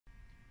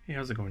Hey,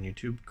 how's it going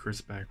YouTube?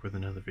 Chris back with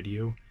another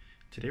video.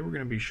 Today we're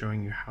going to be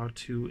showing you how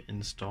to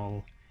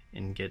install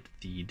and get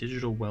the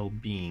Digital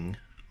Wellbeing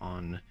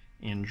on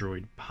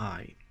Android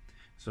Pie.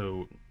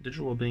 So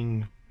Digital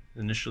Wellbeing is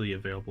initially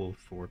available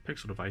for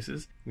Pixel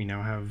devices. We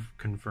now have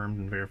confirmed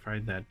and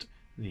verified that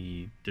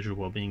the Digital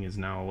Wellbeing is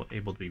now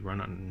able to be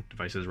run on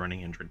devices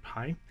running Android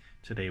Pie.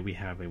 Today we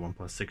have a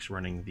OnePlus 6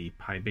 running the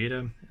Pie Beta,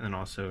 and then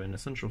also an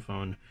Essential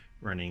phone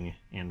running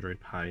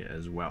Android Pie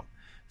as well.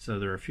 So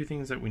there are a few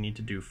things that we need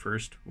to do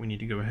first. We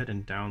need to go ahead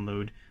and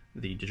download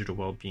the Digital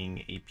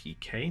Wellbeing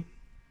APK.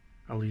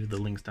 I'll leave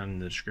the links down in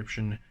the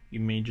description. You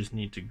may just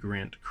need to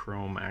grant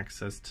Chrome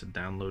access to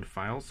download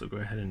files, so go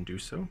ahead and do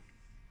so.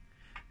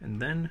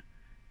 And then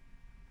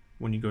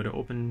when you go to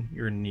open,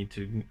 you're going to need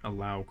to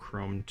allow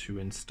Chrome to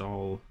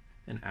install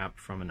an app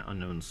from an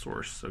unknown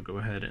source. So go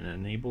ahead and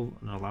enable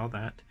and allow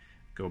that,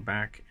 go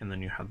back, and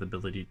then you have the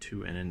ability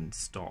to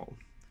install.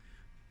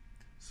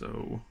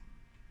 So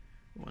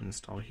we'll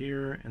install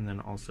here and then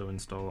also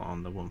install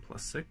on the OnePlus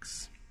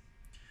 6.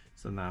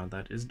 So now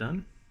that is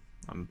done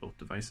on both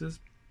devices.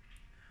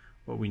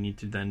 What we need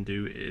to then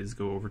do is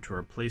go over to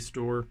our Play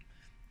Store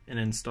and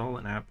install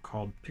an app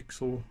called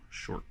Pixel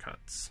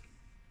Shortcuts.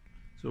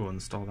 So we'll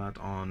install that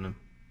on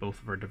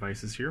both of our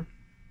devices here.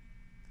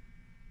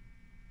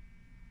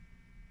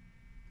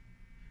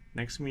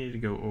 Next we need to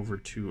go over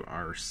to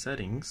our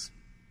settings,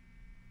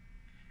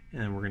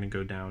 and then we're going to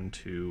go down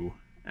to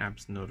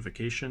apps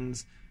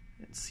notifications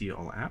and see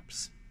all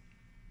apps,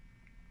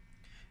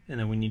 and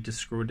then we need to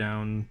scroll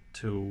down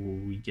till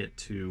we get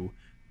to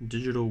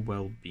Digital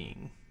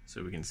Wellbeing,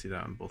 so we can see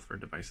that on both of our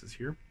devices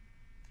here.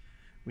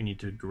 We need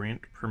to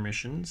grant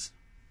permissions,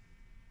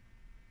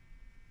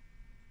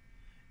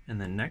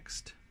 and then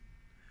next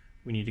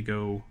we need to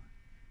go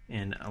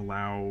and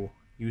allow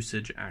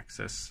usage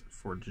access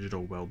for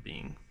Digital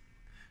Wellbeing.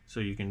 So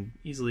you can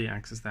easily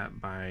access that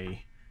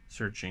by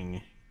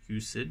searching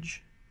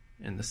usage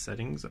in the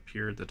settings up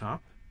here at the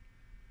top.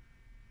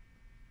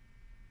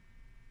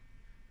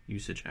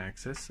 Usage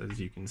access, as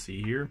you can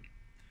see here.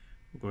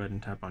 We'll go ahead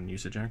and tap on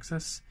usage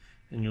access,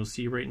 and you'll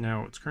see right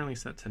now it's currently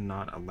set to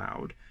not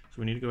allowed. So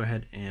we need to go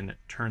ahead and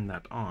turn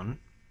that on.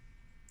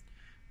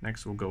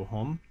 Next we'll go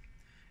home,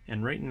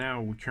 and right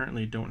now we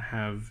currently don't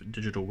have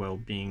Digital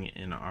Wellbeing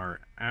in our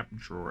app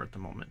drawer at the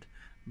moment,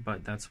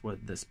 but that's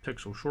what this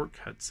Pixel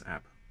Shortcuts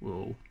app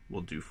will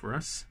do for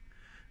us.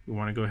 We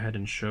want to go ahead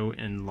and show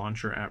in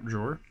Launcher app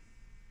drawer,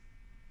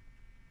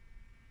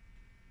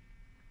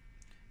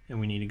 and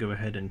we need to go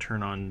ahead and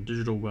turn on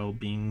Digital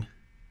Wellbeing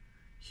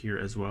here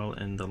as well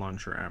in the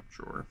Launcher app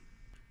drawer.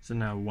 So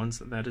now once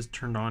that is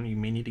turned on, you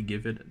may need to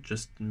give it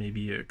just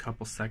maybe a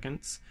couple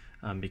seconds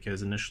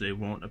because initially it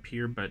won't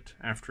appear, but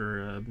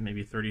after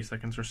maybe 30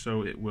 seconds or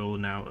so it will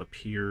now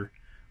appear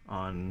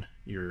on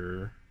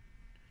your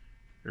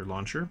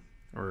launcher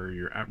or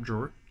your app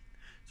drawer.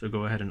 So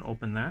go ahead and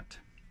open that.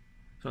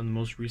 So in the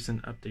most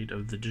recent update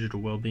of the Digital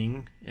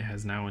Wellbeing, it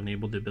has now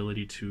enabled the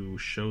ability to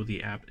show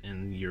the app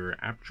in your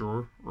app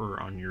drawer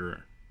or on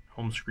your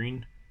home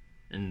screen.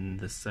 In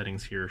the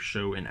settings here,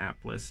 show in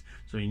app list.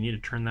 So you need to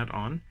turn that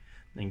on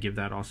and give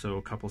that also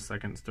a couple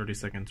seconds, 30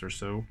 seconds or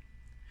so.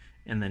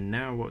 And then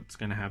now what's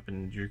going to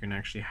happen, you're going to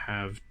actually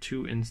have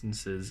two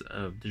instances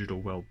of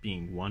Digital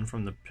Wellbeing, one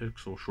from the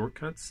Pixel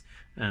Shortcuts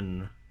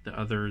and the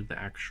other the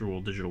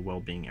actual Digital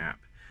Wellbeing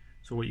app.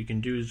 So what you can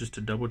do is just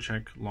to double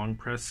check, long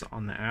press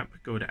on the app,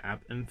 go to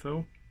app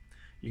info.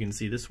 You can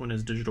see this one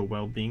is Digital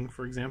Wellbeing,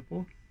 for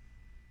example,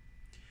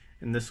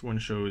 and this one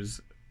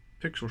shows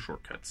Pixel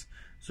Shortcuts.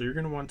 So you're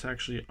going to want to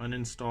actually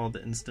uninstall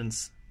the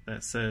instance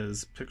that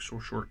says Pixel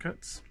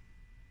Shortcuts,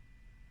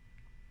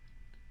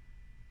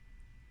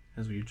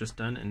 as we've just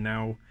done, and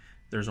now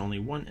there's only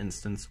one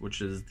instance,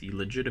 which is the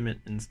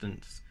legitimate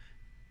instance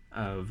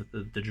of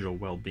the Digital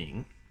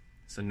Wellbeing.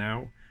 So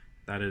now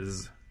that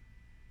is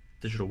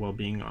Digital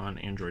Wellbeing on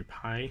Android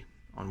Pie,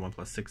 on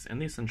OnePlus 6, and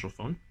the Essential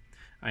phone.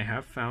 I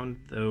have found,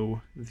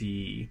 though,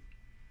 the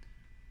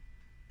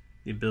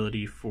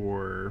ability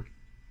for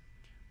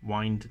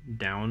wind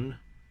down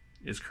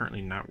is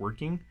currently not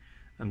working.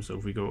 So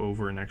if we go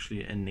over and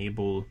actually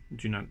enable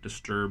Do Not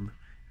Disturb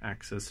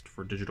access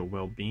for Digital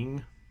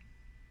Wellbeing,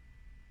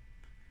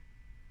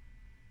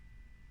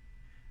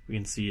 we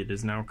can see it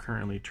is now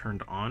currently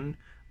turned on,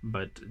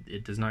 but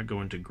it does not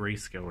go into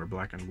grayscale or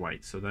black and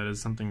white. So that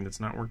is something that's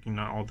not working.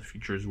 Not all the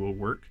features will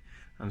work,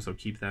 so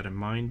keep that in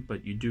mind,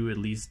 but you do at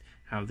least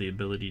have the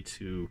ability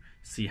to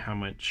see how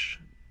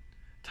much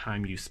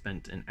time you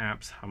spent in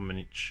apps, how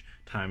much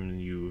time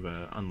you've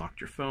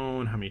unlocked your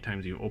phone, how many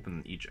times you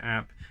open each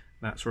app,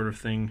 that sort of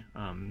thing.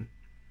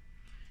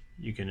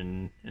 You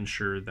can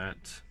ensure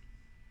that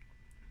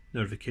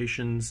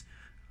notifications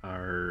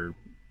are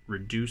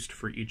reduced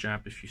for each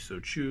app if you so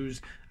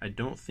choose. I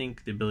don't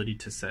think the ability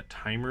to set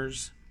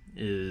timers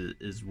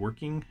is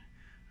working,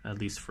 at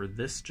least for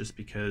this, just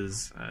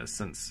because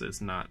since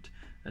it's not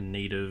a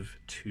native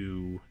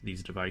to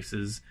these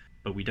devices,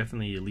 but we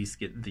definitely at least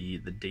get the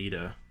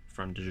data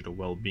from Digital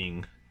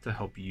Wellbeing to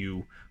help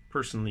you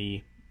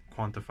personally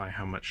quantify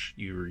how much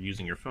you're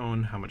using your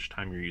phone, how much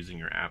time you're using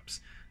your apps,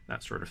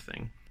 that sort of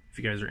thing. If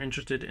you guys are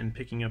interested in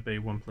picking up a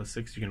OnePlus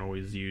 6, you can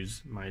always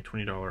use my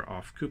 $20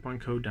 off coupon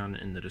code down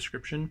in the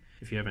description.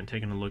 If you haven't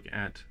taken a look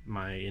at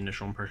my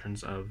initial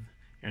impressions of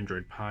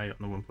Android Pie on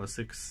the OnePlus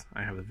 6,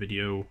 I have a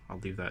video. I'll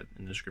leave that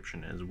in the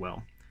description as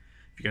well.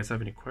 If you guys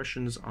have any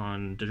questions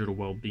on Digital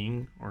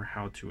Wellbeing or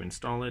how to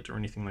install it or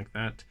anything like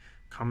that,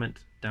 comment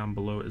down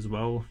below as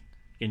well.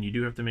 Again, you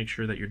do have to make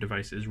sure that your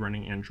device is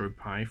running Android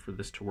Pie for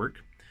this to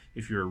work.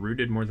 If you're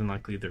rooted, more than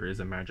likely there is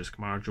a Magisk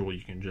module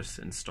you can just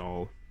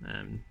install,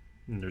 and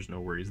there's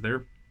no worries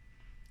there.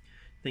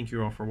 Thank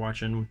you all for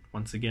watching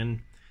once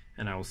again,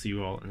 and I will see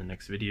you all in the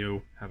next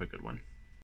video. Have a good one.